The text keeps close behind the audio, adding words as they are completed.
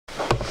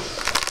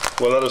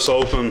Well, let us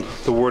open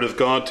the Word of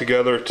God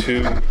together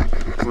to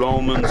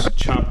Romans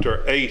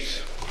chapter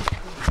 8.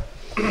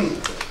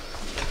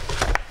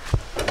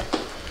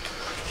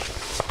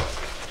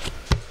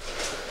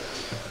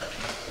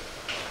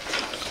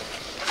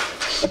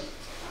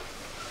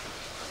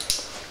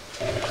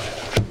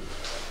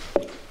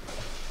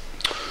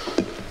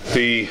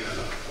 The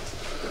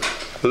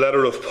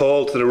letter of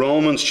Paul to the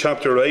Romans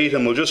chapter 8,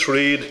 and we'll just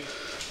read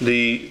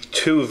the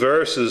two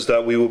verses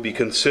that we will be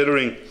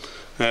considering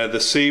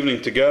this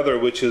evening together,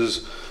 which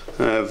is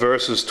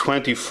verses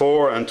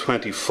 24 and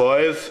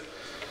 25.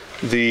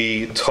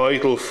 The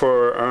title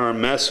for our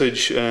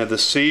message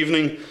this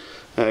evening,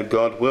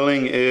 God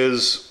willing,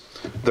 is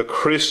The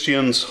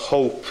Christian's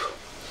Hope.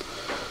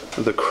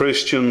 The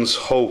Christian's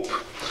Hope.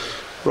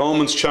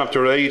 Romans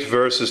chapter 8,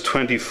 verses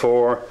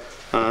 24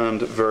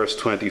 and verse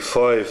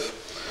 25.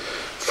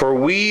 For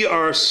we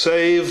are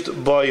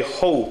saved by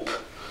hope,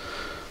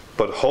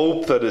 but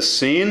hope that is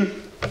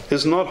seen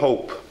is not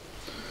hope.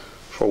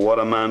 For what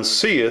a man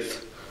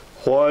seeth,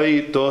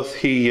 why doth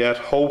he yet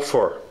hope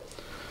for?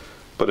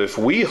 But if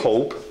we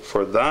hope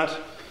for that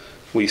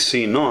we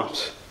see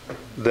not,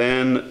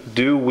 then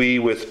do we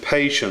with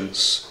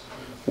patience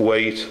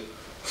wait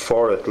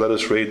for it. Let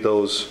us read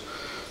those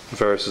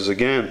verses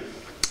again.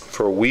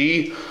 For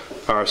we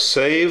are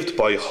saved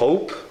by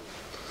hope,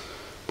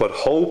 but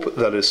hope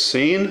that is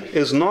seen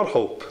is not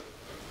hope.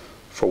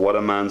 For what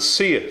a man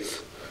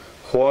seeth,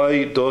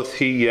 why doth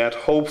he yet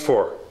hope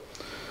for?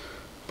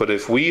 But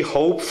if we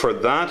hope for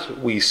that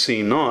we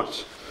see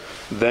not,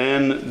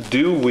 then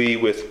do we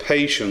with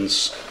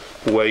patience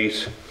wait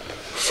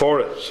for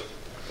it.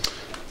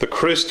 The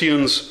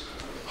Christian's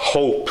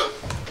hope.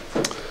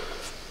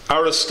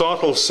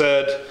 Aristotle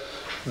said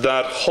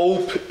that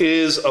hope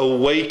is a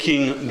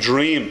waking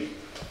dream.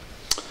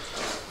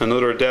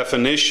 Another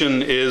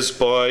definition is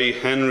by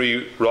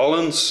Henry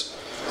Rollins,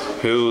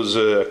 who's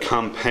a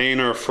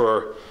campaigner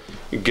for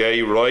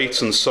gay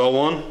rights and so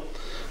on.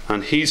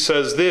 And he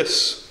says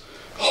this: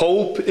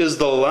 hope is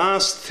the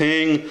last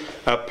thing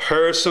a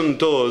person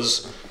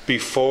does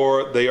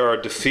before they are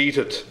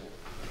defeated.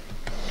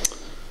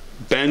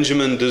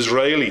 Benjamin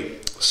Disraeli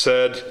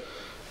said,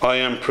 I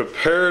am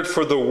prepared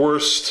for the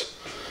worst,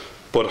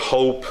 but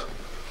hope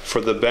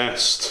for the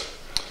best.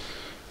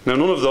 Now,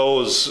 none of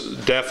those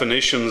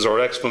definitions or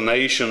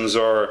explanations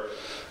or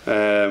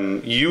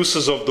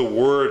uses of the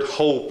word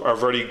hope are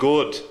very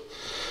good.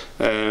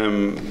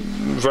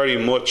 Very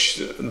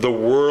much the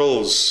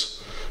world's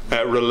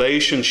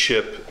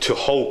relationship to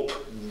hope.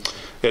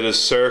 It is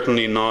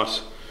certainly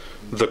not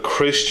the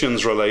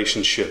Christian's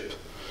relationship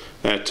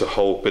to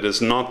hope. It is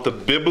not the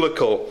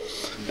biblical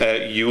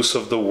use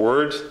of the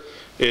word.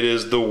 It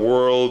is the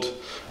world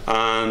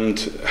and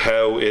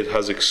how it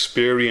has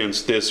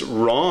experienced this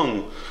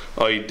wrong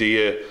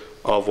idea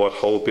of what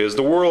hope is.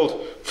 The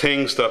world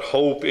thinks that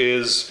hope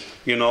is,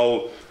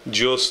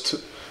 just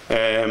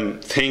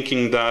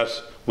thinking that,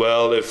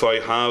 well, if I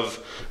have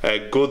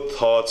good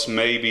thoughts,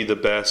 maybe the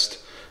best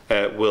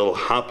will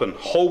happen.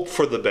 Hope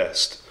for the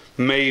best.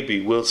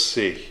 Maybe. We'll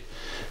see.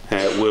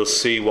 We'll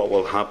see what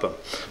will happen.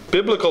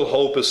 Biblical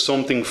hope is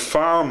something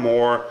far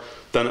more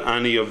than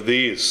any of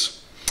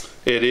these.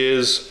 It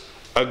is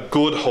a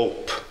good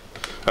hope,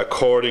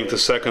 according to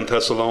 2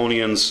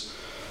 Thessalonians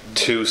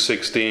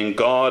 2:16.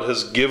 God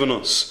has given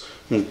us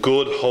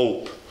good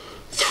hope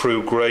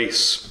through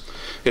grace.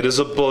 It is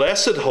a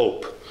blessed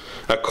hope,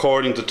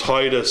 according to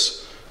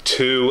Titus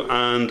 2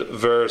 and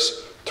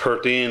verse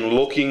 13,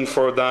 looking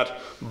for that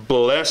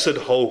blessed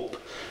hope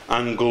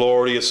and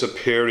glorious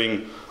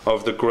appearing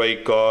of the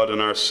great God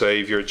and our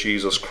Saviour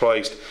Jesus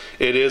Christ.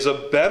 It is a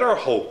better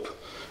hope,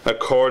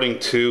 according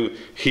to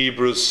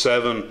Hebrews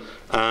 7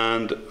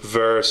 and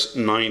verse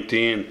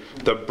 19,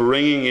 the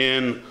bringing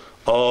in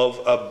of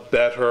a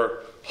better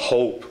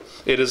hope.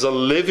 It is a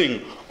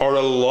living or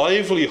a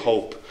lively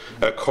hope,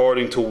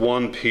 according to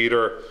 1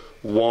 Peter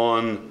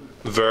 1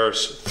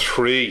 verse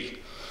 3.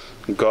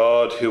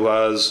 God, who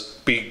has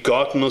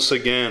begotten us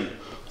again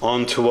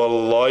unto a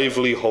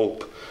lively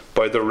hope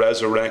by the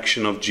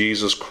resurrection of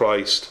Jesus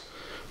Christ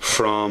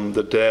from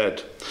the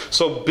dead.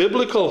 So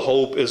biblical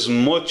hope is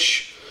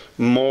much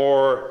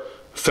more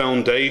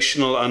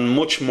foundational and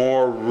much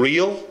more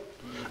real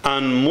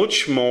and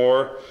much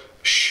more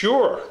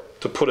sure,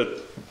 to put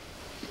it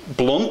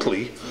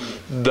bluntly,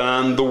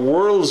 than the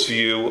world's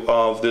view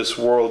of this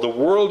world. The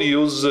world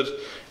uses it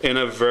in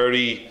a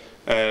very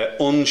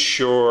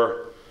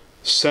unsure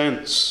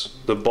sense.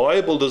 The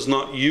Bible does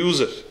not use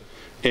it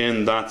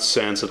in that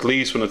sense, at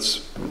least when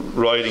it's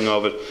writing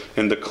of it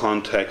in the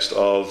context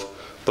of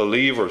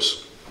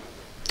believers.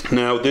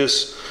 Now,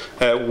 this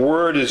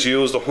word is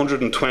used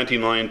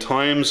 129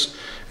 times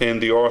in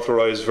the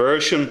Authorized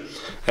Version.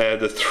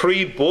 The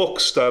three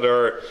books that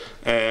are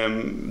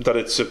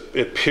it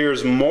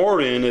appears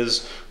more in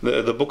is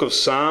the book of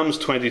Psalms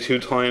 22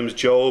 times,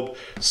 Job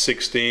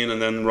 16,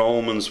 and then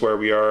Romans, where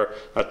we are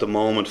at the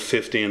moment,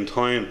 15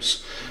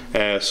 times.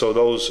 So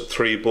those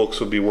three books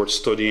would be worth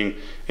studying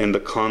in the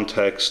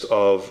context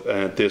of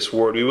this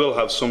word. We will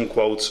have some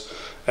quotes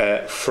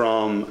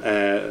from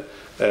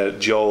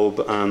Job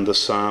and the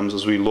Psalms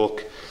as we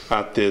look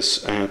at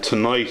this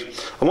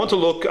tonight. I want to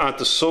look at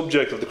the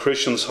subject of the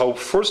Christian's hope,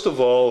 first of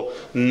all,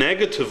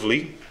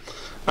 negatively,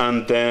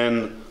 and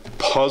then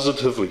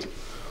positively.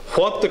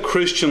 What the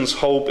Christian's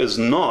hope is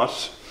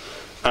not,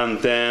 and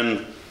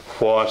then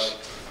what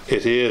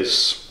it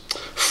is.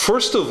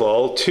 First of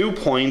all, 2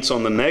 points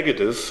on the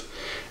negative.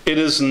 It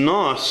is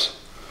not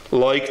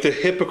like the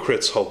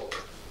hypocrite's hope.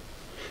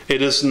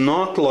 It is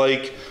not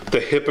like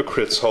the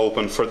hypocrite's hope.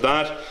 And for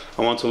that,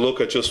 I want to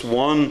look at just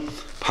one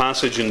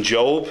passage in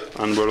Job.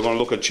 And we're going to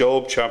look at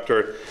Job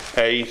chapter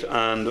 8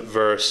 and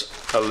verse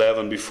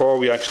 11 before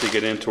we actually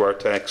get into our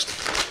text.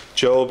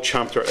 Job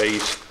chapter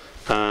 8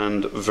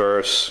 and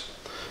verse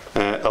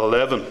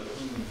 11.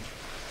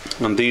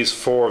 And these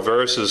 4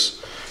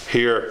 verses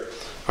here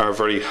are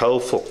very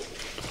helpful,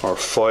 or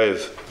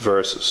 5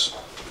 verses.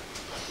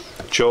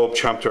 Job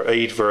chapter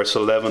 8 verse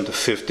 11 to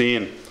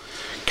 15.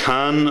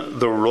 Can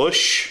the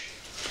rush,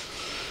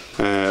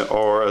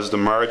 or as the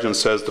margin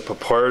says, the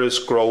papyrus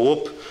grow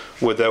up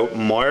without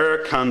mire?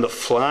 Can the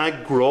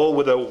flag grow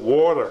without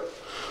water?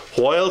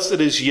 Whilst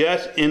it is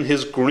yet in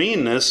his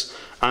greenness,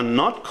 and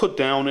not cut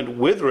down, it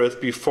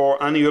withereth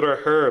before any other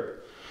herb.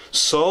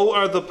 So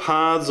are the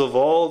paths of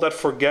all that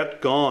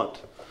forget God,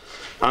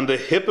 and the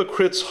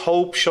hypocrite's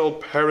hope shall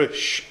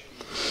perish,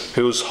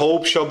 whose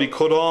hope shall be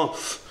cut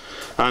off,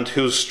 and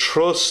whose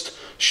trust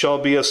shall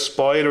be a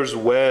spider's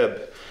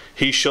web.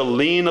 He shall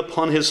lean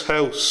upon his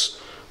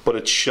house, but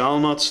it shall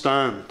not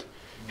stand.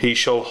 He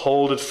shall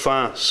hold it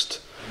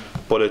fast,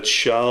 but it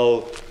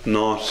shall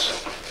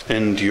not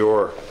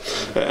endure.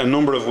 A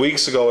number of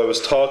weeks ago I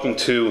was talking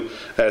to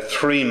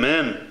 3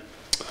 men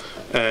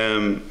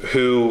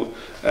who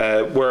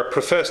were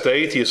professed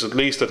atheists. At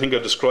least I think I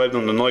described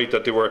them tonight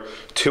that they were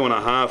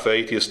 2.5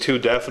 atheists, 2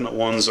 definite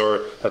ones,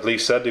 or at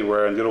least said they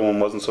were, and the other one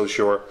wasn't so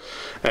sure.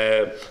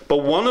 But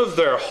one of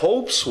their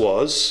hopes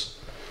was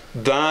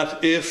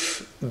that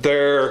if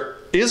there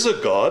is a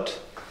God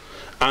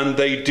and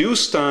they do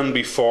stand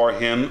before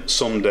him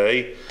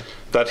someday,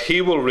 that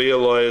he will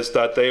realize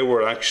that they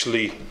were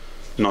actually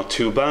not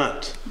too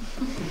bad.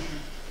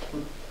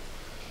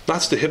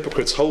 That's the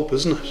hypocrite's hope,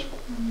 isn't it?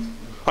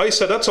 I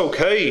said, that's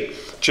okay,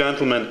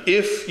 gentlemen,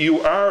 if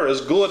you are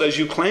as good as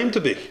you claim to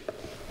be.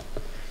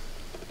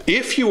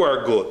 If you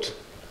are good,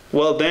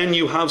 well, then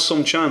you have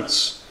some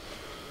chance.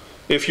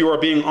 If you are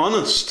being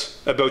honest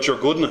about your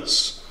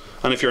goodness,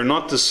 and if you're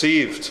not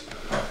deceived,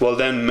 well,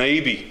 then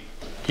maybe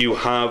you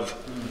have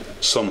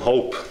some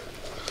hope.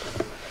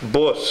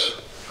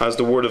 But, as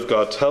the Word of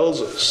God tells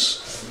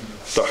us,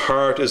 the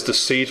heart is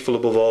deceitful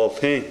above all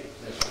things.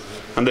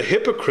 And the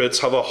hypocrites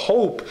have a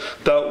hope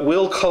that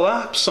will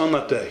collapse on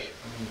that day.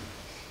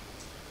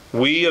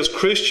 We as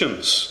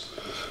Christians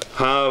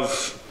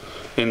have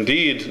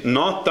indeed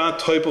not that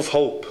type of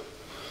hope.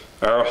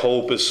 Our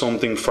hope is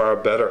something far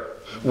better.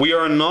 We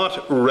are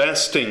not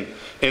resting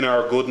in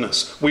our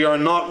goodness. We are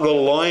not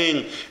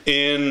relying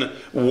in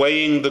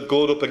weighing the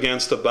good up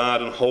against the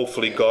bad, and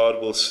hopefully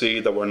God will see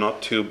that we're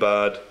not too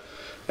bad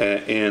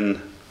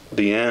in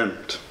the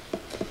end.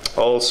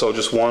 Also,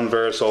 just one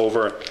verse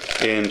over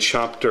in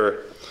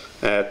chapter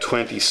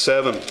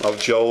 27 of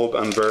Job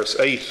and verse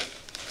 8.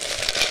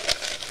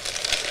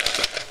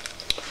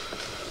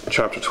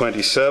 Chapter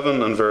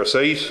 27 and verse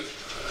 8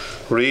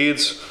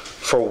 reads,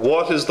 For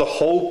what is the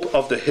hope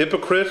of the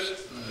hypocrite,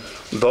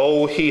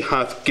 though he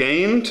hath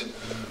gained,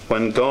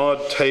 when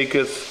God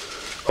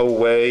taketh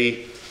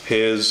away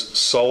his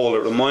soul?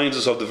 It reminds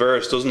us of the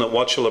verse, doesn't it?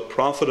 What shall it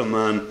profit a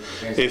man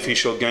if he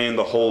shall gain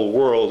the whole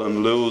world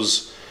and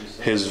lose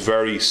his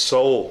very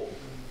soul?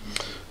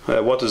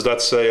 What does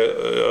that say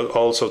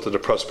also to the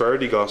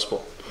prosperity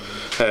gospel?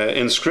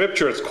 In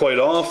Scripture, it's quite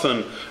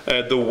often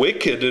the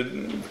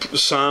wicked,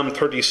 Psalm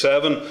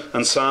 37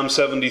 and Psalm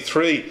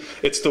 73,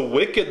 it's the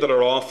wicked that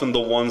are often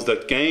the ones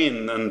that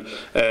gain.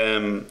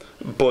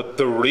 But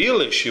the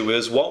real issue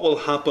is what will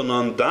happen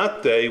on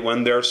that day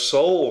when their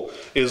soul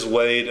is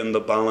weighed in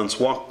the balance.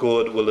 What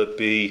good will it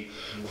be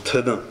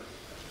to them?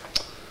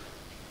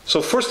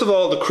 So first of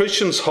all, the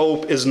Christian's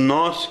hope is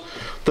not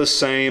the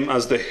same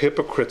as the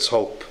hypocrite's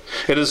hope.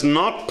 It is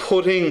not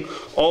putting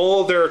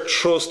all their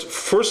trust,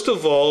 first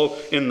of all,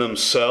 in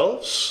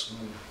themselves,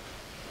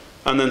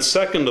 and then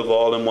second of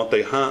all, in what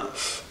they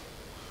have.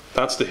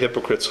 That's the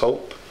hypocrite's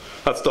hope.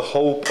 That's the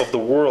hope of the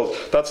world.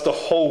 That's the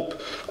hope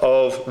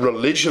of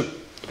religion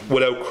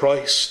without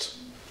Christ.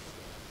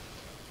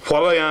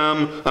 What I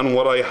am and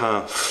what I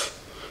have.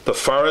 The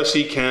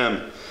Pharisee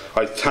came.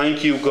 I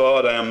thank you,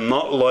 God, I am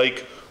not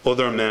like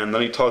other men.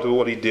 Then he talked about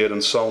what he did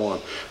and so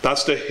on.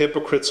 That's the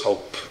hypocrite's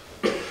hope.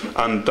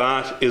 And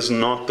that is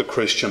not the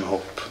Christian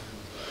hope.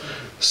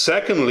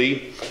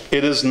 Secondly,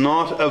 it is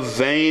not a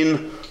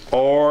vain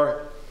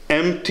or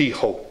empty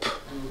hope.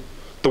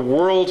 The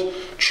world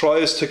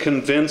tries to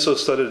convince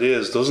us that it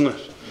is, doesn't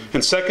it?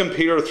 In 2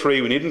 Peter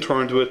 3, we needn't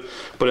turn to it,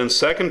 but in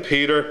 2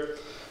 Peter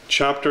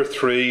chapter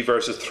 3,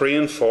 verses 3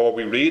 and 4,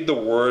 we read the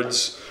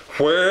words,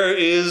 Where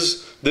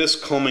is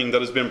this coming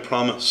that has been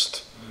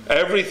promised?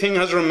 Everything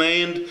has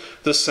remained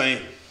the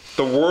same. The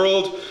The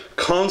world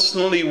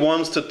constantly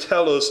wants to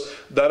tell us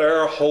that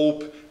our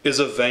hope is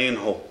a vain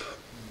hope.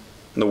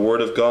 And the Word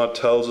of God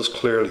tells us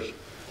clearly,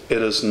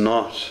 it is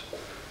not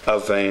a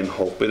vain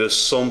hope. It is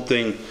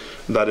something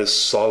that is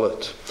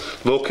solid.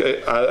 Look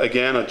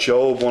again at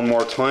Job one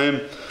more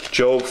time.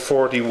 Job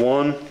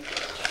 41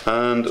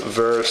 and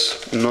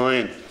verse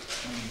 9.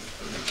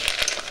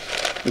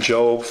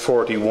 Job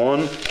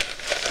 41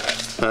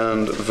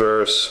 and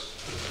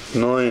verse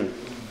 9.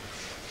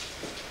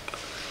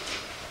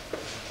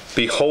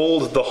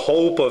 Behold the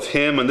hope of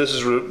him, and this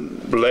is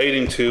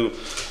relating to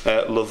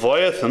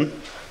Leviathan.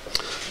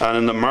 And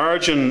in the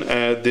margin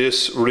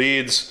this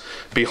reads,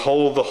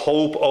 behold the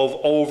hope of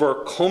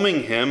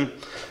overcoming him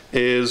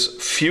is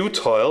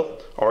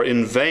futile, or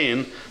in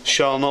vain.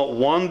 Shall not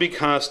one be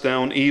cast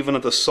down even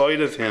at the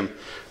sight of him?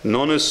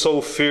 None is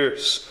so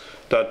fierce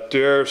that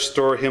dare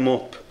stir him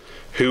up.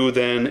 Who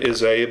then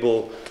is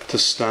able to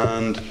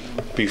stand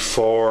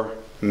before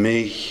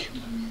me?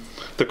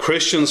 The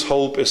Christian's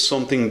hope is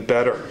something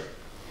better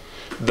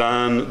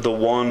than the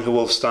one who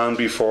will stand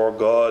before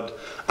God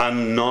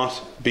and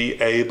not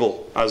be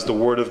able, as the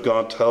Word of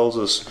God tells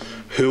us,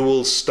 who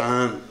will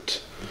stand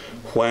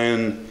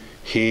when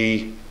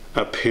he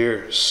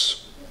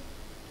appears.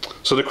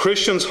 So the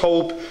Christian's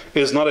hope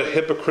is not a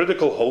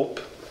hypocritical hope,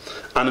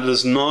 and it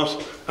is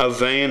not a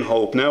vain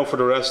hope. Now for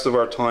the rest of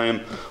our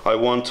time, I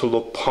want to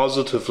look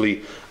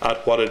positively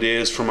at what it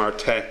is from our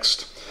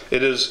text.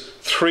 It is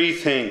three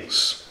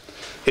things.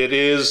 It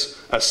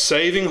is a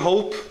saving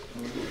hope,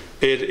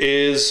 it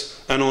is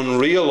an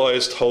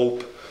unrealized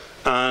hope,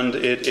 and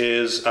it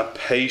is a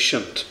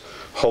patient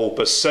hope.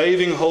 A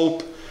saving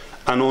hope,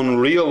 an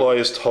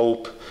unrealized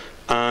hope,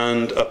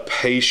 and a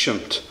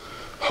patient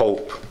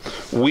hope.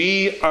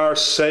 We are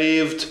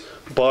saved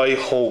by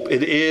hope.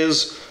 It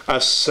is a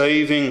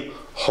saving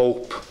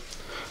hope.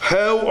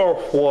 How or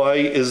why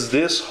is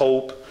this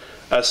hope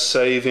a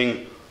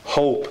saving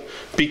hope?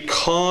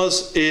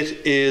 Because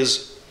it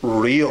is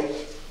real.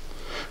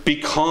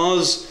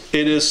 Because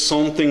it is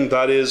something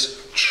that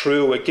is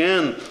true.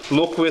 Again,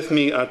 look with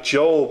me at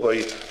Job.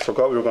 I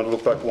forgot we were going to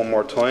look back one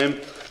more time.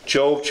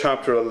 Job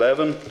chapter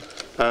 11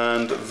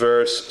 and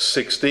verse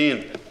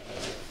 16.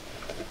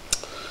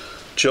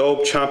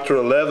 Job chapter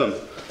 11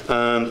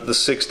 and the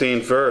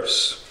 16th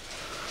verse.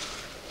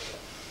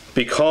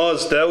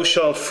 Because thou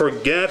shalt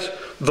forget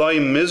thy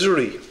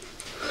misery,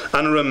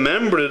 and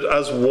remember it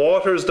as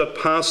waters that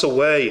pass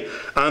away,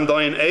 and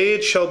thine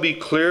age shall be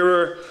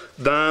clearer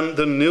than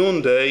the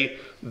noonday.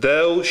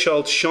 Thou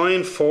shalt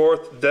shine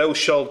forth, thou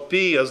shalt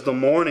be as the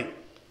morning,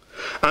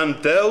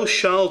 and thou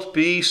shalt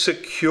be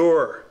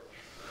secure,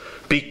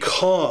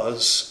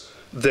 because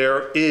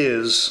there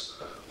is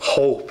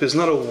hope. Isn't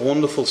that a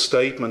wonderful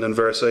statement in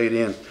verse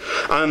 18?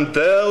 And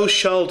thou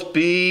shalt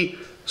be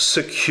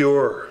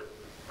secure.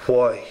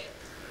 Why?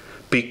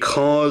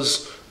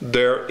 Because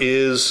there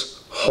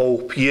is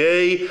hope.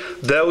 Yea,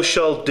 thou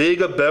shalt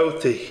dig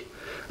about thee,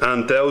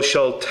 and thou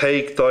shalt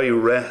take thy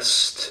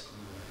rest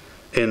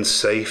in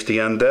safety,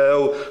 and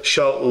thou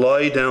shalt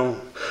lie down,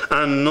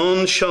 and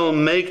none shall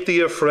make thee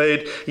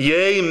afraid.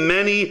 Yea,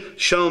 many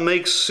shall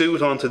make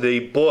suit unto thee,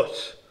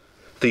 but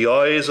the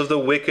eyes of the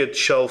wicked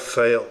shall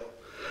fail,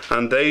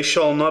 and they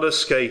shall not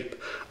escape,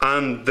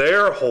 and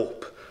their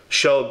hope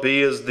shall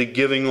be as the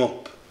giving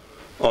up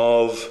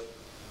of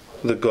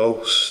the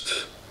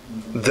ghost.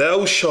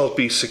 Thou shalt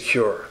be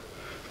secure,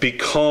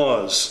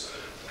 because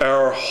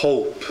our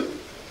hope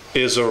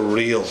is a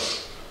real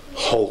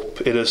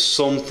hope. It is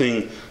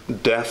something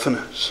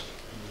definite.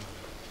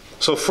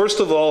 So first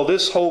of all,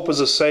 this hope is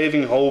a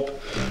saving hope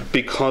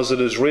because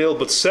it is real.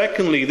 But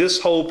secondly,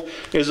 this hope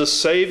is a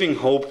saving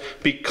hope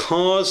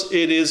because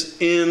it is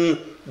in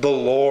the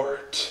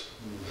Lord.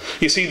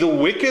 You see, the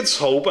wicked's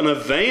hope and a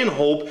vain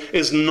hope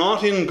is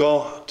not in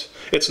God.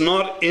 It's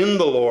not in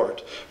the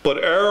Lord.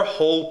 But our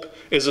hope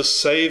is a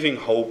saving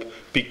hope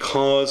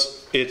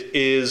because it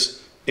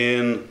is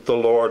in the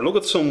Lord. Look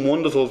at some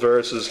wonderful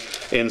verses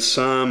in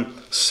Psalm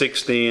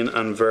 16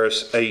 and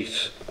verse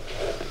 8.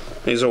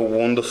 These are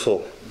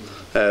wonderful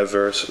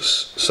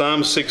verses.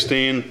 Psalm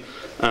 16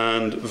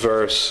 and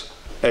verse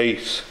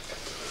 8.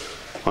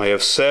 I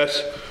have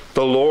set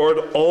the Lord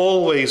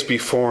always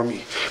before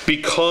me.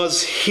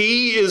 Because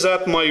he is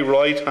at my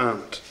right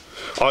hand,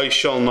 I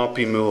shall not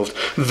be moved.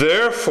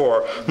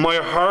 Therefore my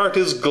heart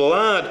is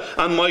glad,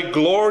 and my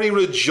glory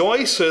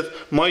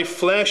rejoiceth. My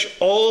flesh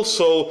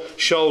also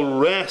shall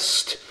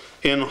rest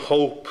in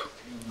hope.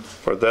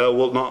 For thou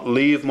wilt not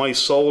leave my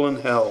soul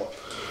in hell,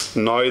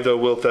 neither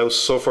wilt thou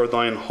suffer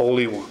thine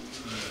Holy One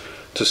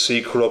to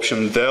see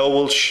corruption. Thou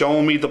wilt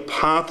show me the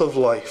path of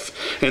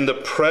life. In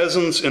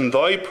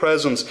thy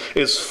presence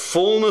is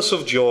fullness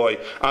of joy.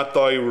 At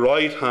thy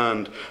right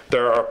hand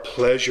there are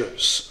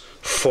pleasures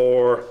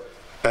for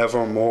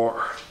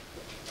evermore.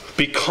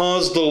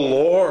 Because the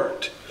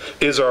Lord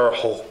is our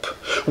hope,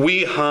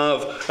 we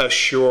have a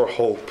sure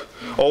hope.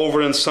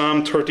 Over in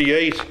Psalm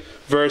 38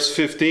 verse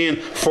 15,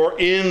 for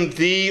in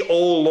thee,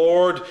 O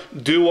Lord,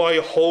 do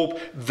I hope.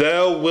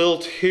 Thou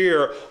wilt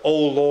hear, O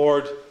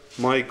Lord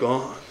my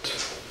God.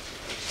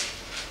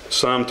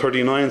 Psalm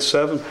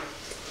 39:7.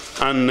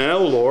 And now,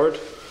 Lord,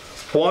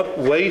 what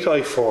wait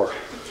I for?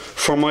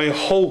 For my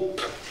hope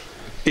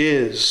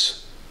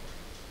is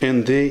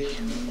in thee.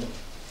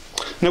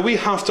 Now we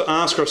have to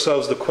ask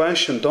ourselves the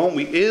question, don't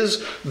we?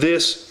 Is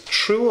this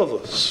true of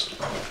us?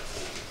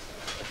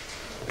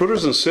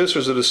 Brothers and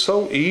sisters, it is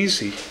so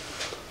easy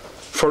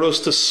for us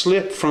to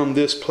slip from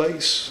this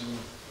place.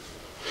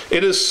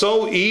 It is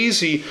so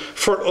easy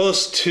for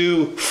us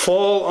to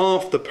fall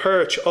off the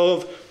perch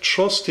of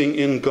trusting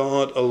in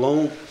God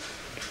alone,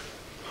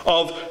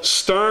 of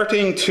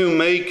starting to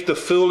make the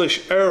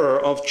foolish error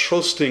of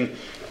trusting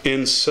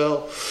in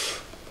self,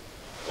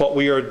 what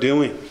we are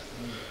doing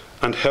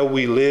and how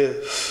we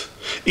live,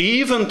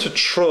 even to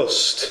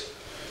trust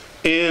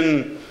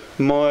in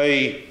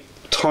my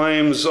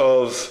times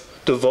of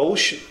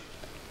devotion.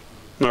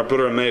 And our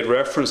brother made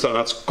reference that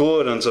that's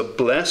good and it's a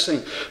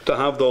blessing to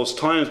have those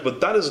times,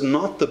 but that is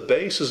not the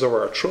basis of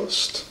our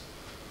trust.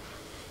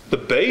 The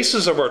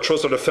basis of our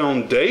trust, or the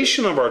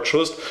foundation of our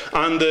trust,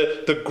 and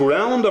the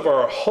ground of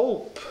our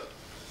hope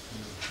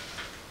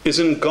is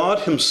in God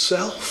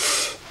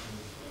Himself.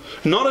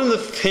 Not in the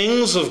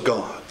things of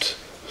God,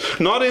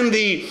 not in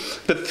the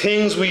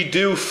things we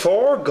do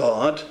for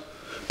God,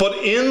 but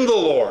in the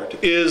Lord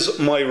is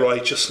my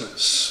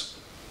righteousness.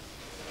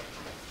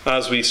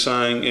 As we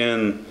sang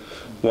in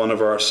one of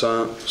our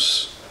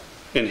psalms,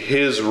 in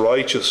His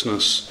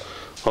righteousness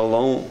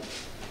alone.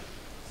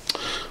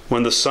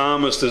 When the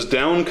psalmist is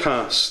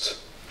downcast,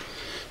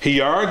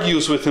 he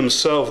argues with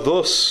himself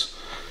thus.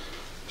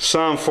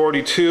 Psalm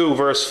 42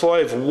 verse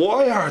 5,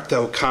 why art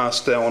thou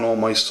cast down, O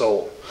my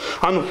soul?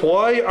 And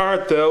why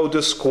art thou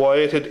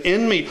disquieted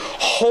in me?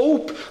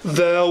 Hope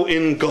thou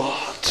in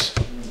God.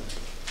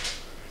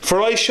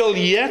 For I shall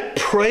yet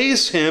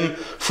praise Him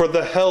for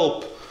the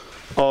help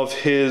of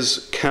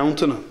His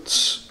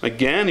countenance.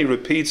 Again, he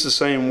repeats the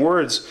same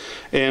words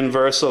in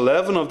verse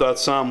 11 of that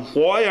psalm.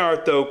 Why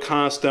art thou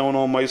cast down,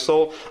 O my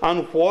soul?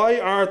 And why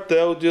art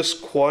thou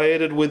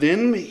disquieted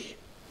within me?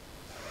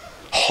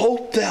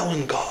 Hope thou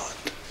in God,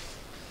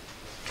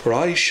 for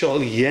I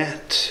shall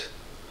yet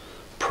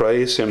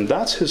praise Him.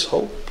 That's his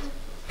hope.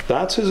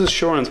 That's his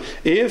assurance.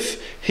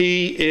 If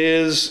he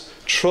is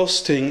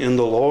trusting in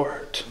the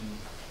Lord,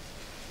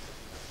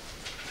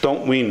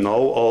 don't we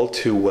know all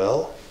too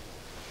well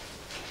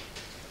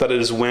that it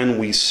is when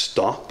we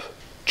stop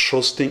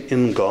trusting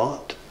in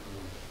God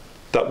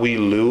that we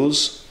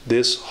lose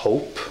this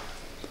hope,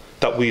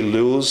 that we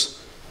lose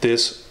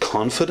this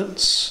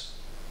confidence,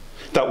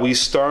 that we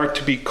start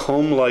to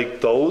become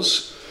like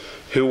those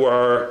who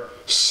are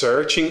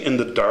searching in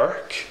the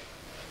dark?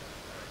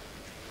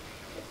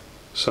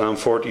 Psalm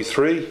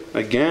 43,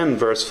 again,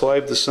 verse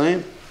 5, the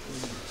same.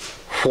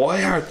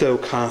 Why art thou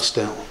cast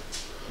down,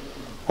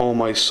 O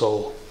my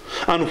soul?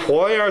 And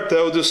why art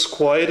thou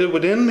disquieted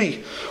within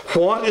me?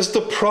 What is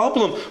the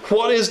problem?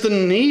 What is the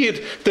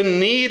need? The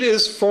need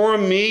is for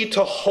me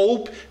to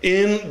hope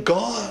in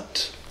God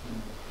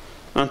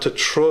and to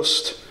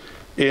trust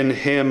in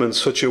Him in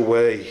such a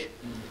way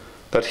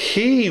that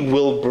He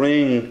will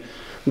bring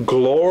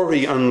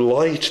glory and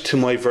light to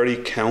my very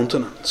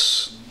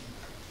countenance.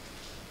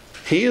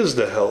 He is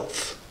the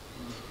health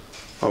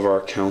of our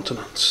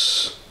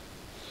countenance.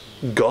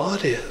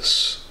 God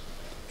is.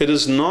 It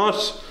is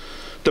not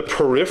the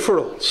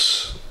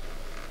peripherals.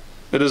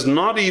 It is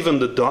not even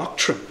the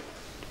doctrine.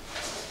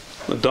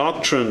 The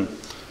doctrine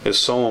is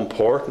so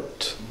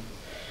important,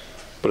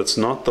 but it's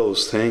not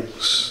those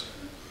things.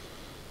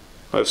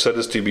 I've said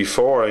this to you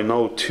before. I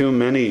know too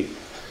many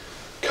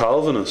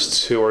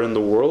Calvinists who are in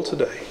the world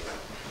today.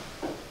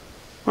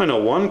 I know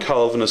one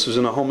Calvinist who's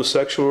in a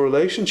homosexual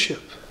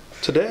relationship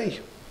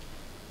today.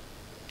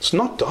 It's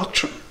not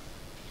doctrine.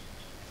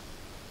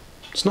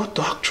 It's not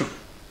doctrine.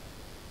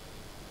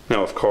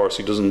 Now, of course,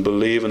 he doesn't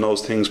believe in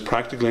those things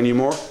practically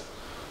anymore,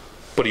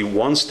 but he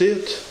once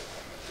did.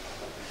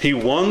 He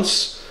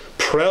once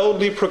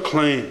proudly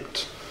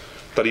proclaimed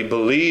that he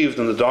believed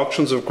in the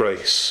doctrines of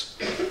grace,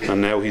 and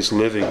now he's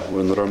living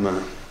with another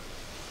man.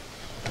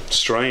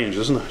 Strange,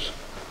 isn't it?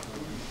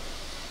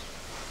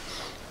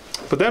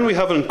 But then we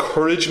have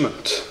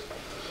encouragement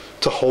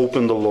to hope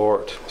in the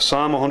Lord.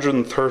 Psalm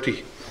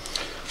 130,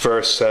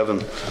 verse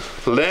 7.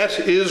 Let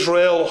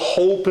Israel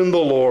hope in the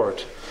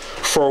Lord,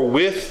 for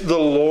with the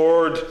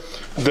Lord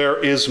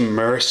there is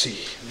mercy,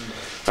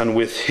 and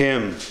with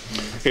Him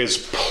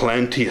is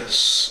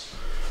plenteous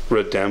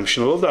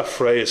redemption. I love that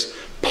phrase,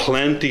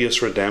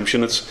 plenteous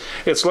redemption.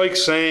 It's like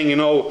saying,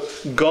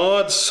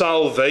 God's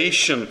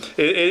salvation.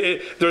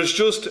 There's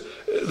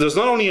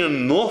not only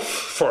enough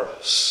for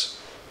us,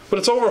 but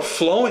it's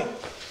overflowing.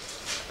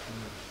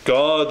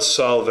 God's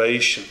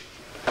salvation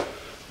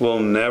will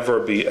never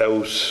be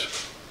out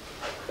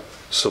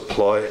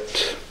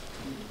supplied.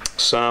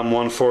 Psalm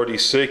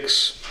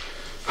 146.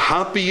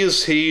 Happy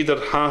is he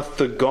that hath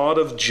the God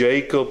of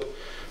Jacob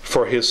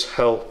for his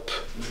help,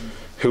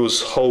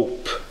 whose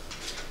hope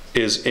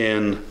is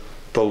in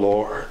the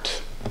Lord.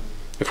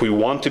 If we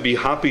want to be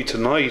happy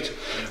tonight,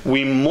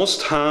 we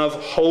must have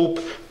hope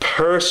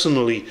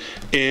personally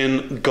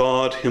in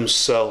God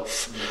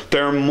himself.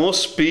 There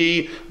must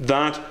be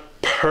that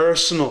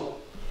personal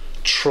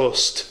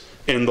trust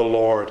in the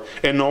Lord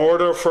in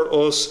order for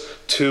us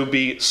to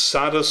be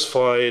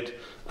satisfied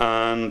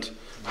and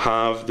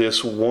have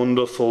this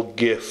wonderful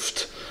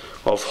gift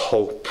of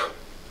hope.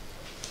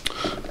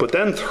 But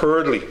then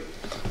thirdly,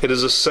 it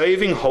is a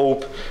saving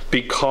hope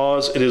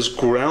because it is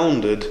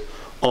grounded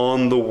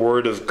on the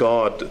Word of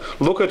God.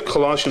 Look at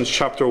Colossians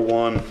chapter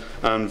 1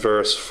 and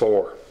verse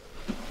 4.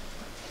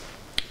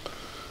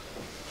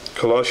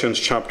 Colossians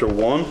chapter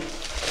 1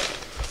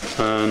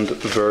 and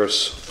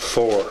verse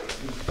 4.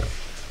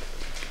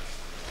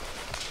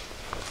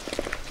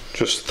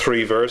 Just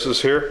 3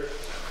 verses here.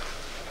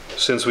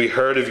 Since we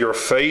heard of your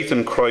faith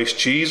in Christ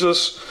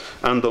Jesus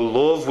and the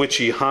love which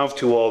ye have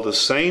to all the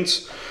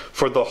saints,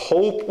 for the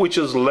hope which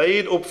is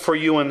laid up for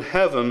you in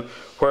heaven,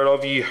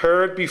 whereof ye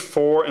heard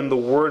before in the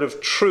word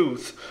of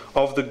truth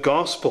of the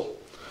gospel,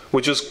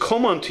 which is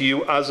come unto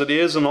you as it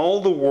is in all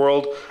the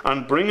world,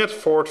 and bringeth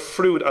forth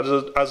fruit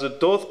as it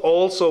doth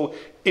also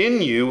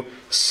in you,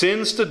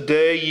 since the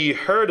day ye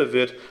heard of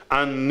it,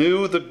 and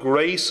knew the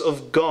grace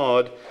of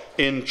God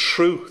in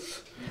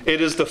truth.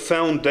 It is the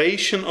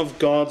foundation of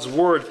God's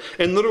word.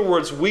 In other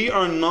words, we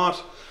are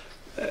not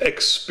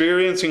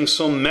experiencing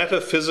some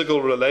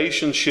metaphysical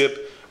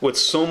relationship with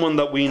someone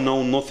that we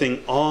know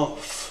nothing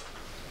of.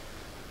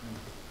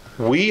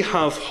 We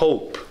have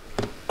hope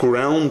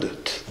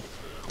grounded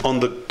on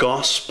the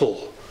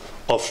gospel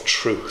of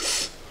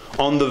truth,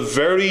 on the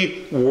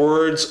very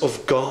words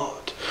of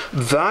God.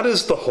 That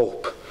is the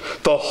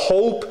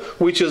hope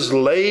which is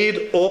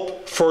laid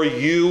up for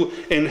you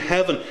in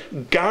heaven,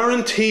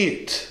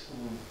 guaranteed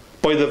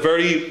by the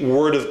very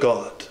word of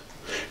God,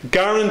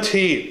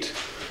 guaranteed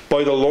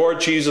by the Lord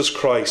Jesus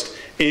Christ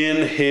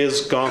in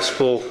his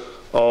gospel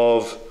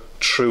of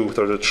truth,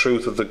 or the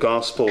truth of the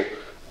gospel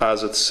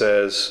as it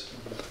says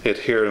it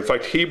here. In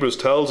fact, Hebrews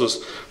tells us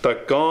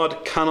that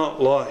God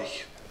cannot lie.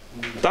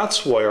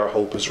 That's why our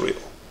hope is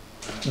real.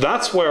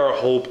 That's why our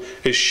hope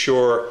is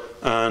sure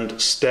and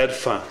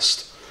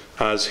steadfast,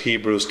 as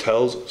Hebrews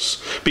tells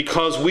us.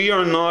 Because we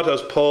are not,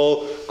 as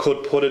Paul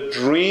could put it,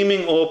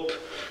 dreaming up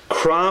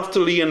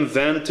craftily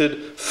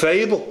invented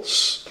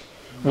fables.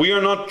 We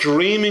are not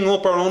dreaming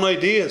up our own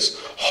ideas,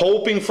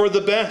 hoping for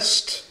the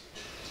best,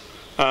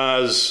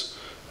 as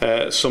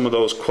some of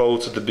those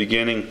quotes at the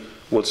beginning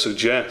would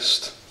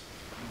suggest.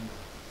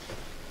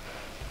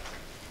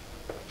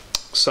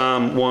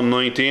 Psalm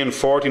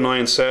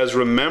 119:49 says,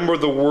 remember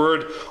the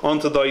word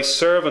unto thy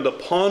servant,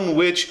 upon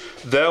which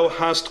thou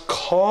hast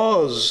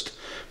caused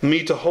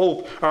me to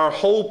hope. Our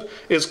hope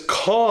is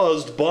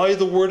caused by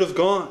the word of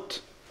God.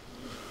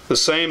 The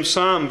same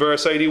Psalm,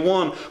 verse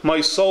 81, my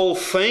soul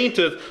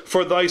fainteth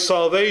for thy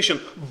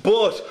salvation,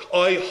 but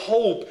I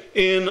hope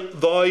in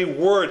thy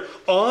word.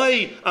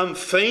 I am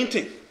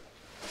fainting.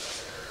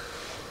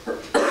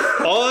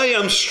 I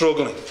am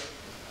struggling.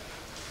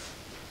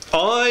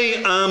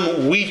 I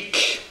am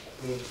weak.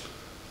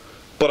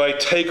 But I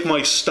take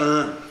my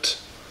stand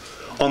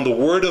on the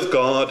word of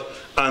God,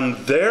 and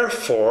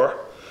therefore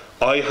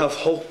I have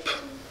hope.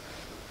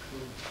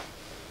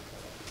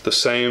 The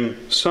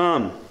same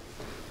Psalm,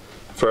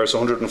 verse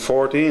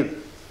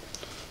 114,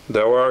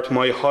 thou art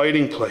my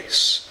hiding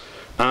place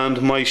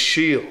and my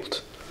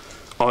shield.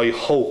 I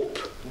hope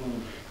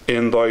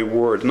in thy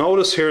word.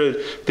 Notice here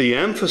the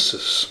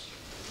emphasis.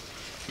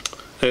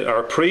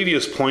 Our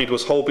previous point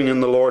was hoping in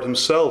the Lord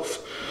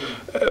himself.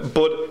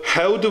 But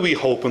how do we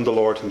hope in the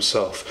Lord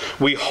himself?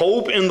 We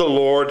hope in the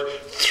Lord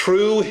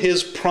through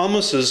his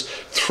promises,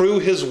 through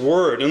his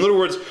word. In other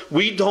words,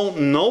 we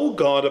don't know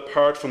God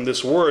apart from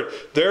this word.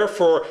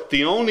 Therefore,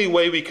 the only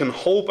way we can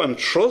hope and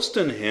trust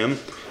in him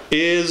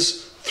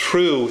is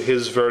through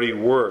his very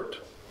word.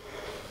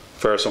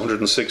 Verse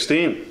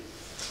 116,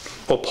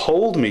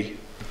 uphold me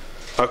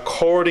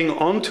according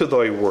unto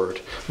thy word,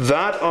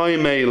 that I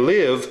may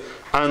live,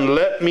 and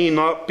let me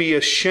not be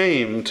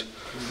ashamed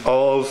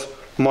of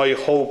my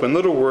hope. In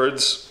other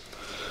words,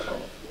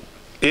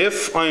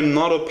 if I'm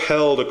not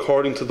upheld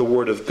according to the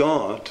word of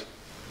God,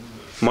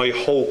 my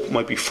hope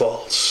might be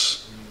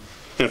false.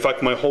 In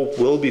fact, my hope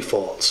will be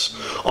false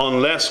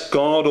unless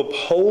God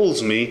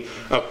upholds me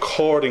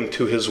according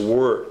to his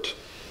word.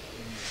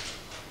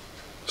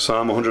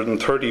 Psalm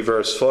 130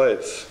 verse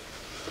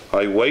 5,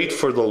 I wait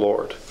for the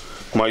Lord,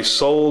 my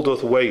soul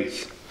doth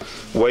wait,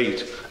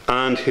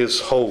 and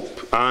his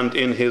hope, and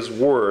in his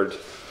word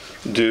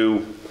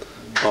do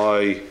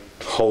I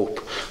hope.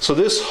 So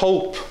this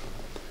hope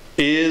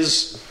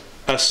is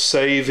a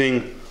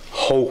saving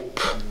hope.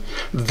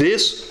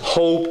 This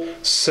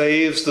hope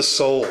saves the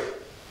soul.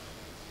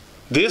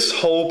 This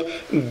hope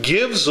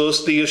gives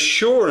us the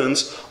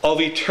assurance of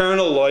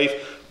eternal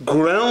life,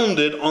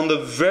 grounded on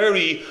the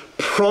very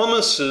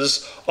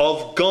promises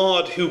of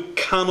God who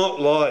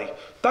cannot lie.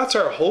 That's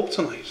our hope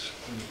tonight.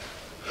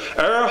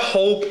 Our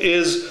hope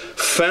is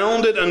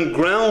founded and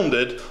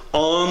grounded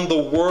on the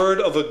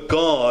word of a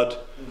God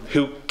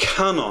who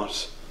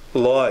cannot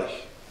lie.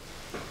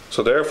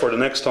 So therefore, the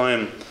next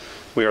time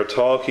we are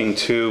talking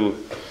to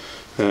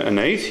an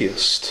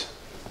atheist,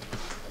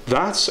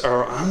 that's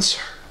our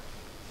answer.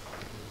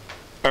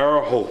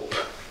 Our hope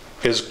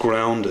is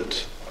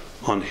grounded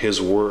on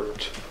his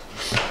word.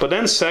 But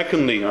then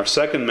secondly, our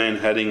second main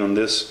heading on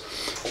this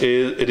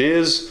is it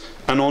is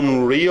an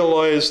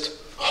unrealized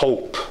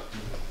hope.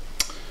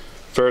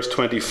 Verse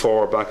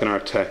 24 back in our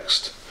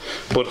text.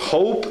 But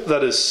hope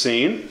that is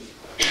seen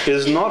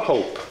is not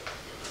hope.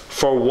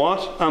 For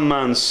what a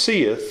man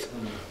seeth,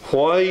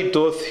 why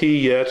doth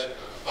he yet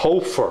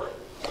hope for?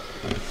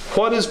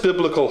 What is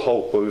biblical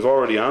hope? Well, we've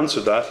already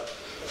answered that.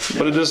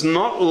 But it is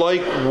not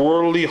like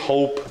worldly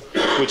hope,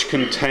 which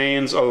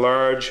contains a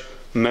large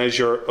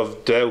measure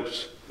of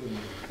doubt.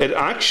 It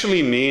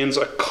actually means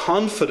a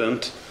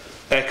confident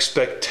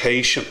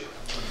expectation.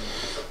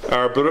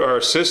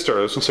 Our sister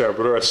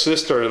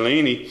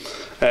Eleni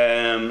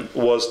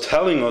was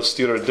telling us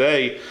the other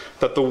day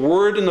that the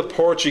word in the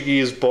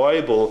Portuguese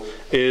Bible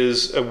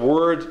is a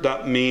word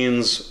that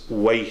means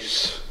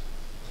wait.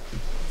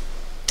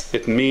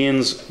 It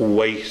means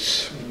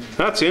wait.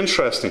 That's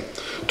interesting.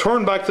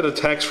 Turn back to the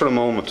text for a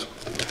moment,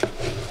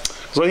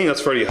 because I think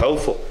that's very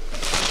helpful.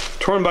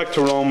 Turn back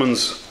to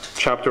Romans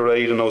chapter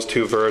 8 and those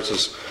two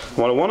verses.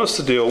 What I want us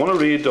to do, I want to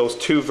read those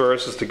two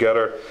verses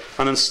together,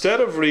 and instead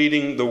of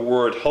reading the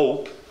word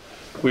hope,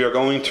 we are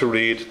going to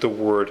read the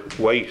word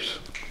wait.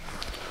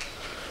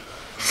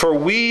 For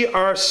we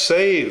are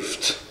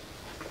saved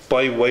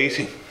by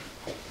waiting.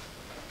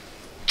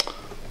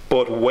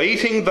 But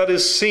waiting that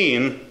is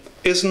seen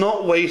is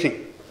not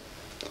waiting.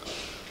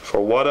 For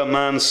what a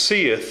man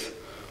seeth,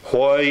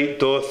 why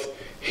doth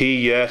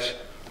he yet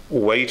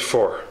wait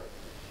for?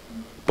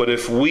 But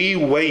if we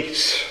wait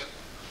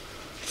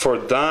for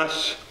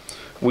that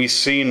we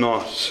see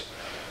not,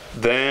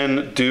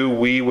 then do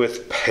we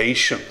with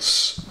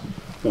patience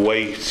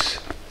wait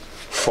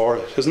for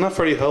it. Isn't that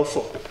very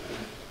helpful?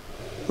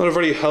 Not a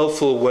very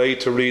helpful way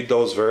to read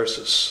those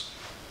verses.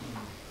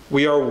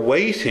 We are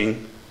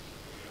waiting.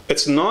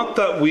 It's not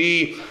that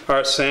we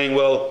are saying,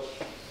 well,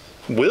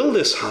 will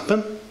this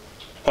happen?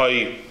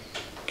 I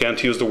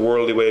can't use the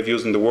worldly way of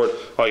using the word.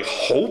 I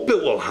hope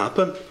it will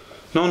happen.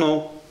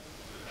 No.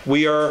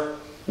 We are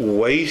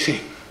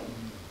waiting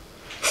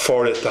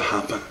for it to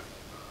happen.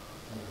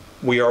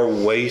 We are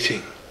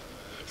waiting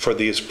for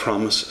these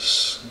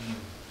promises.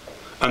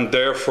 And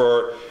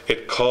therefore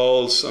it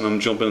calls, and I'm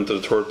jumping into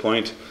the third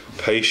point,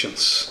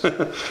 patience.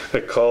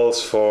 It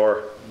calls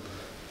for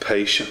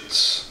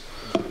patience.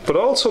 But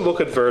also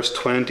look at verse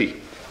 20,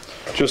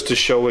 just to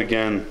show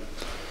again,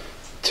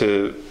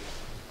 to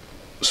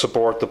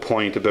support the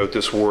point about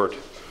this word.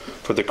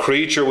 For the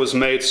creature was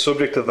made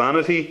subject to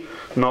vanity,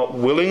 not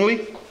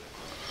willingly.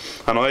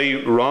 And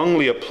I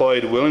wrongly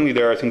applied willingly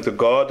there, I think, to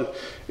God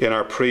in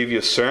our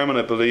previous sermon.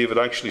 I believe it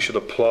actually should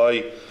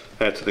apply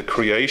to the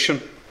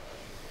creation.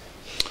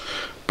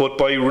 But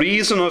by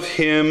reason of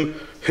him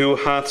who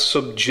hath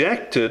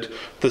subjected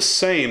the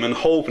same in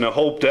hope. Now,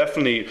 hope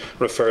definitely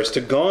refers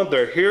to God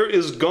there. Here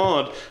is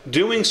God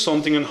doing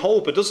something in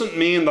hope. It doesn't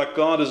mean that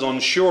God is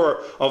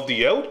unsure of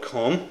the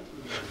outcome,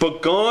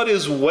 but God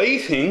is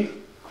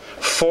waiting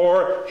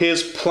for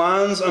his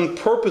plans and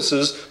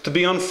purposes to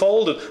be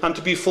unfolded and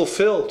to be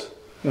fulfilled.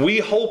 We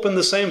hope in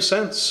the same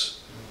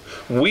sense.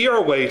 We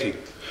are waiting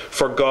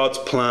for God's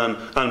plan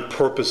and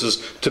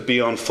purposes to be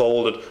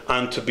unfolded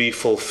and to be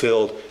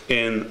fulfilled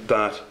in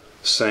that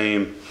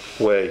same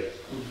way.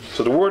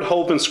 So the word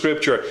hope in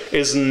Scripture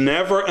is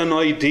never an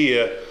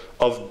idea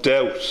of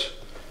doubt.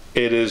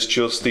 It is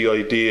just the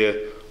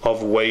idea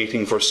of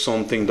waiting for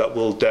something that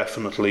will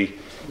definitely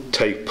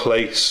take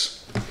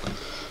place.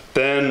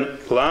 Then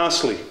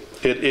lastly,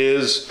 it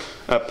is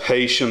a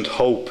patient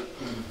hope.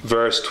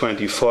 Verse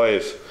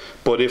 25.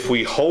 But if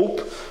we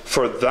hope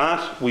for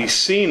that we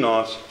see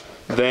not,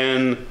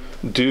 then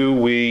do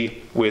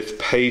we with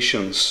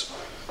patience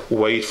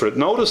wait for it.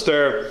 Notice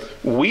there,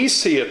 we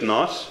see it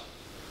not,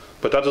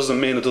 but that doesn't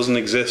mean it doesn't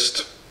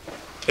exist.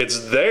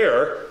 It's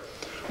there.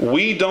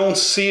 We don't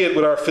see it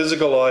with our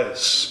physical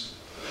eyes,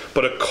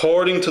 but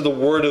according to the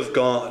Word of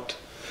God,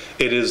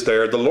 it is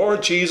there. The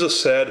Lord Jesus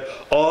said,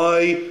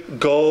 I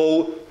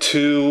go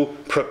to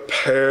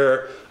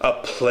prepare a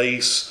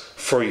place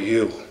for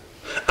you.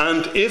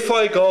 And if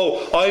I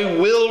go, I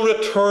will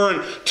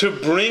return to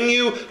bring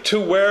you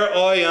to where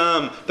I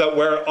am, that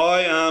where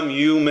I am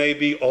you may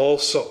be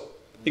also.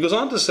 He goes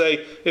on to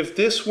say, if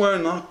this were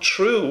not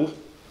true,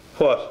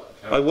 what?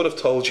 I would have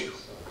told you.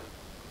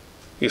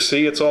 You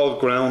see, it's all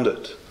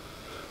grounded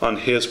on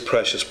his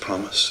precious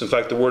promise. In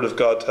fact, the Word of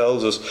God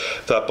tells us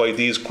that by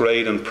these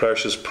great and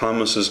precious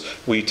promises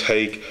we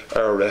take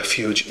our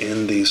refuge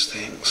in these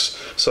things,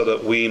 so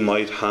that we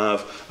might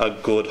have a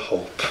good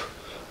hope,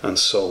 and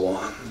so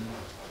on.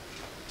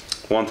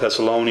 1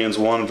 Thessalonians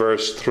 1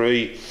 verse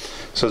 3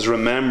 says,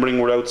 remembering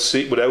without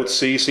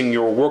ceasing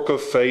your work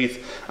of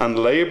faith and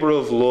labour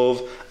of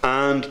love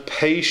and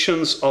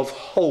patience of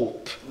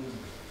hope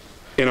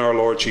in our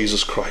Lord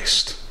Jesus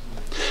Christ.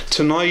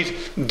 Tonight,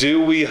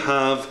 do we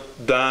have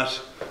that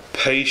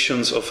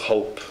patience of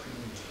hope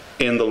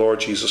in the Lord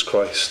Jesus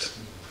Christ?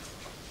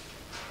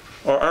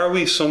 Or are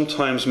we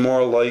sometimes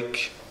more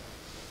like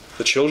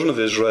the children of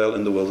Israel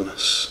in the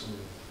wilderness,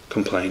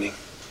 complaining?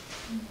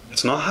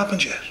 It's not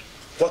happened yet.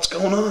 What's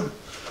going on?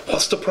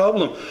 What's the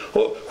problem?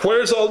 Oh,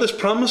 where's all this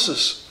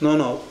promises?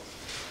 No.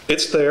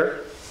 It's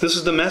there. This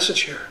is the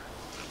message here.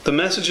 The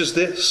message is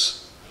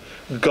this.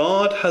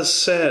 God has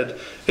said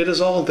it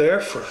is all there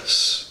for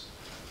us.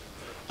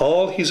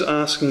 All He's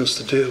asking us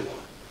to do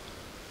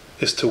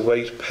is to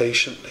wait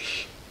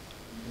patiently.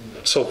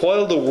 So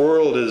while the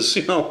world is,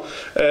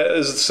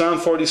 is Psalm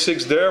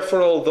 46,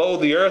 therefore although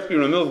the earth be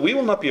removed, we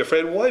will not be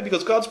afraid. Why?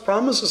 Because God's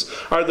promises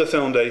are the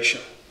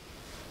foundation.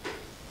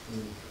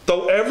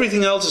 Though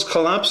everything else is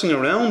collapsing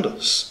around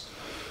us,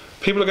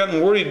 people are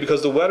getting worried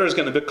because the weather is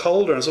getting a bit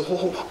colder. And so,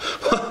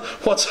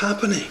 what's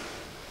happening?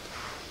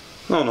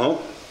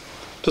 No.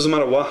 Doesn't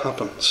matter what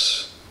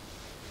happens.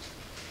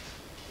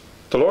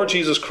 The Lord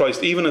Jesus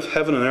Christ, even if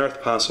heaven and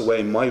earth pass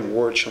away, my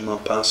word shall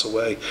not pass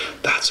away.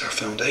 That's our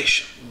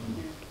foundation.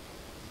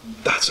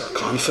 That's our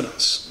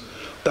confidence.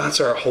 That's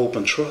our hope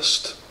and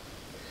trust.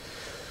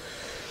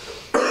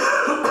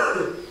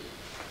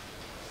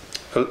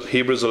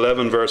 Hebrews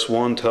 11 verse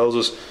 1 tells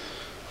us,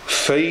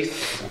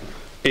 faith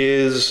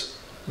is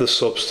the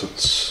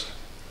substance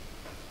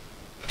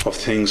of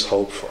things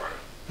hoped for,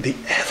 the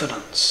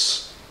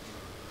evidence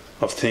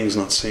of things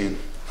not seen.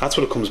 That's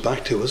what it comes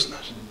back to, isn't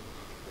it?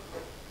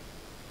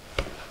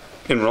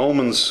 In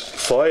Romans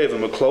 5,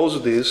 and we'll close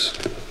with these.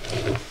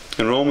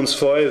 In Romans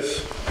 5,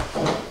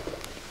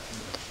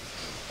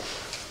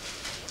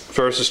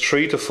 verses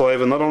 3 to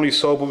 5, and not only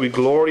so, but we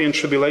glory in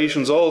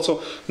tribulations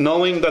also,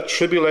 knowing that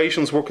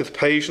tribulations worketh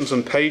patience,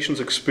 and patience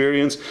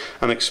experience,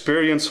 and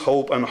experience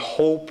hope, and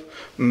hope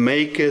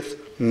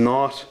maketh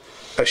not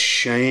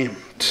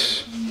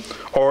ashamed.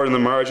 Or in the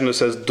margin it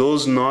says,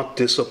 does not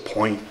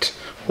disappoint.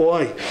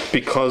 Why?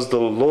 Because the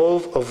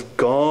love of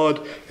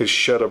God is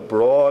shed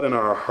abroad in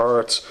our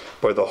hearts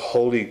by the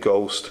Holy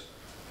Ghost,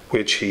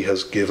 which He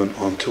has given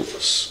unto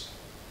us.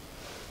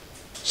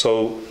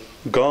 So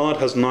God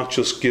has not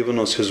just given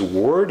us His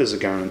word as a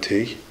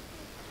guarantee,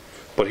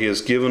 but He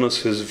has given us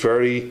His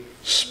very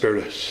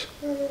Spirit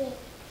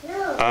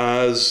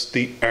as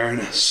the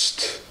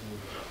earnest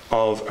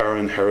of our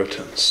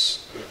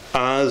inheritance,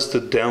 as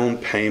the down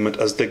payment,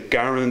 as the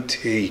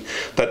guarantee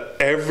that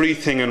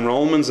everything. In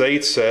Romans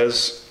 8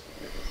 says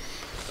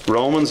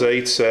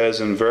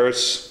in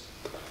verse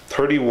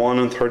 31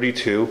 and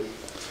 32,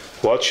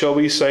 what shall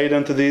we say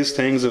then to these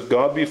things? If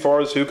God be for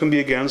us, who can be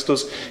against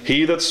us?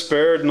 He that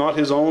spared not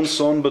His own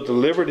Son, but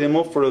delivered Him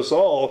up for us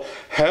all,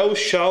 how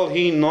shall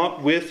He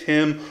not with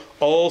Him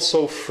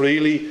also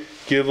freely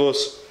give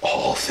us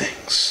all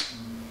things?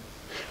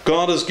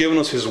 God has given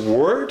us His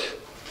Word,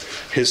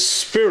 His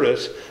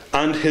Spirit,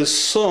 and His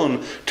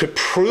Son to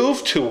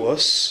prove to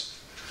us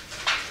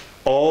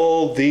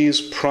all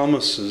these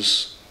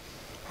promises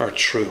are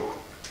true.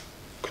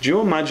 Could you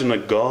imagine a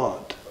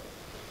God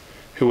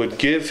who would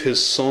give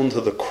His Son to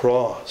the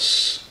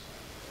cross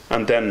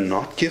and then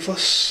not give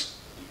us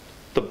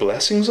the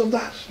blessings of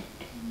that?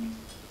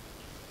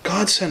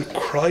 God sent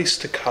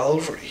Christ to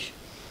Calvary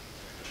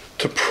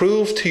to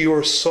prove to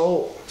your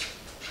soul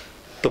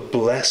the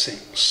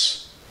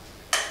blessings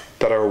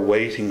that are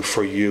waiting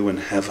for you in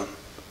heaven.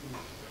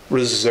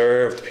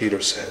 Reserved,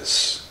 Peter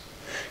says,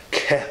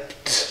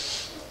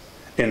 kept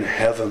in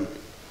heaven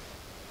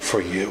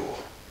for you.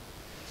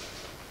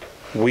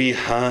 We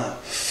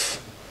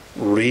have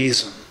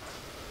reason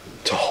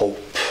to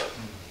hope.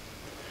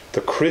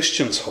 The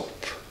Christian's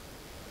hope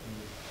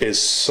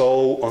is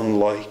so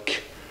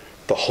unlike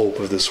the hope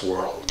of this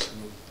world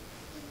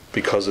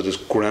because it is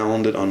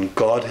grounded on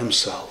God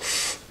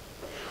Himself,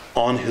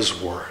 on His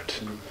Word,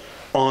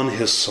 on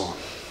His Son,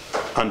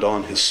 and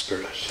on His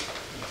Spirit.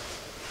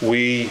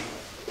 We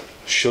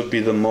should be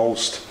the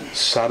most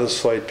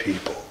satisfied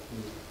people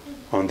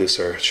on this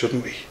earth,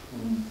 shouldn't we?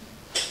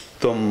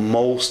 The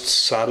most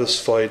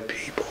satisfied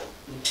people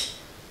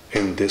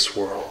in this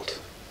world.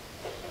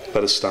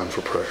 Let us stand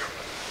for prayer.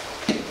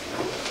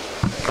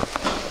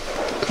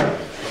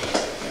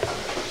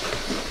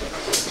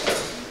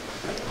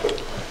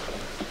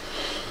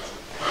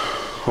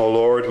 Oh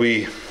Lord,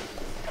 we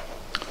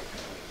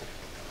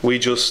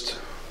just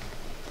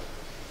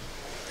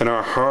in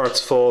our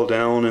hearts fall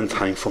down in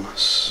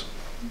thankfulness.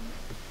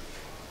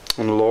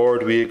 And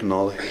Lord, we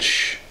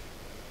acknowledge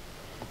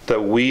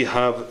that we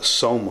have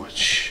so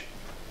much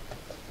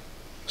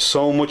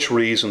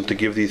reason to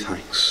give Thee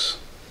thanks.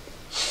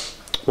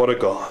 What a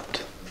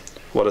God,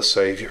 what a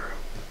Saviour,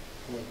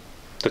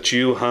 that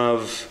You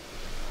have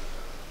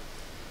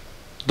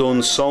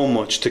done so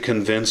much to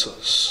convince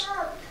us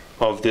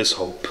of this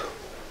hope,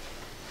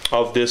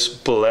 of this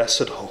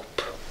blessed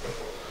hope,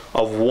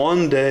 of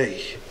one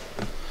day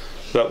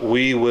that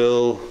we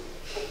will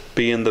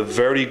be in the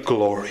very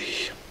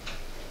glory,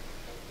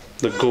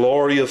 the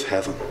glory of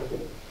heaven.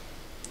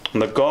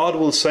 And that God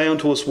will say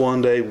unto us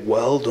one day,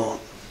 well done,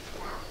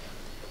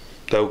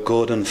 thou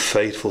good and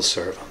faithful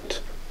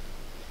servant.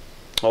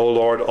 O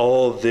Lord,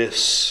 all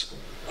this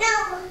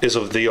is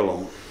of Thee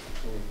alone.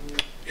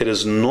 It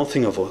is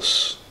nothing of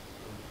us.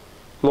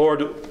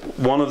 Lord,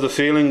 one of the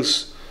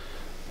feelings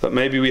that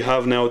maybe we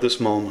have now at this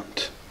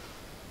moment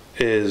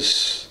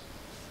is,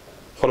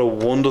 what a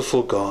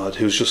wonderful God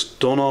who's just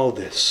done all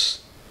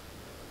this,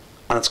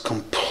 and it's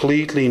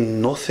completely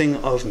nothing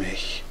of me.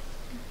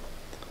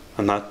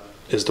 And that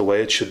is the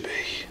way it should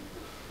be.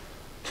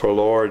 For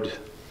Lord,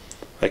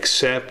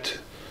 except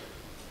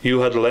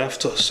you had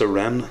left us a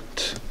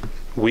remnant,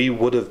 we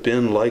would have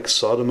been like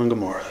Sodom and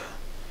Gomorrah.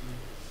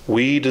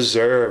 We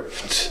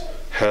deserved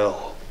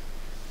hell,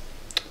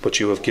 but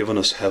you have given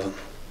us heaven.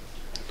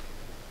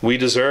 We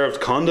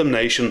deserved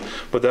condemnation,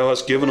 but thou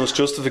hast given us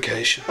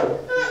justification.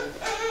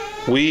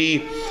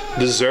 We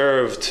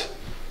deserved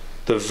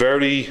the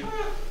very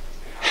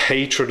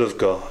hatred of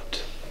God,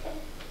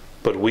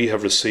 but we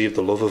have received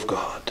the love of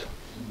God.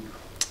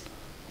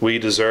 We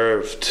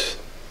deserved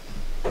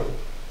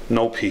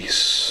no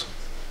peace,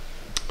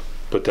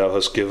 but thou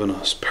hast given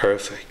us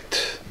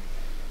perfect,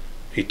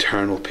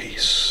 eternal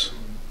peace.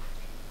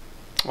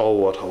 Oh,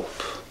 what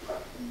hope.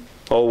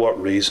 Oh,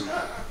 what reason.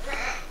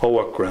 Oh,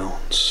 what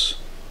grounds.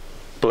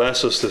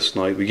 Bless us this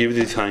night. We give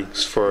thee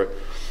thanks for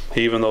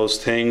even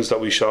those things that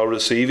we shall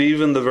receive.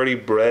 Even the very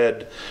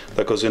bread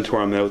that goes into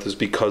our mouth is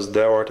because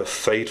thou art a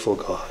faithful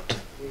God.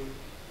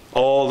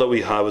 All that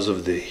we have is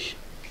of thee.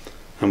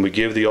 And we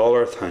give thee all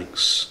our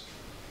thanks.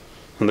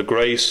 And the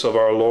grace of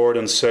our Lord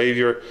and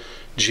Saviour,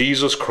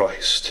 Jesus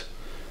Christ,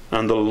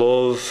 and the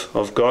love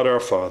of God our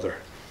Father,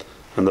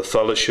 and the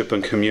fellowship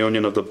and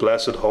communion of the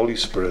blessed Holy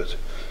Spirit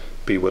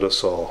be with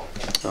us all.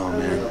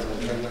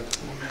 Amen.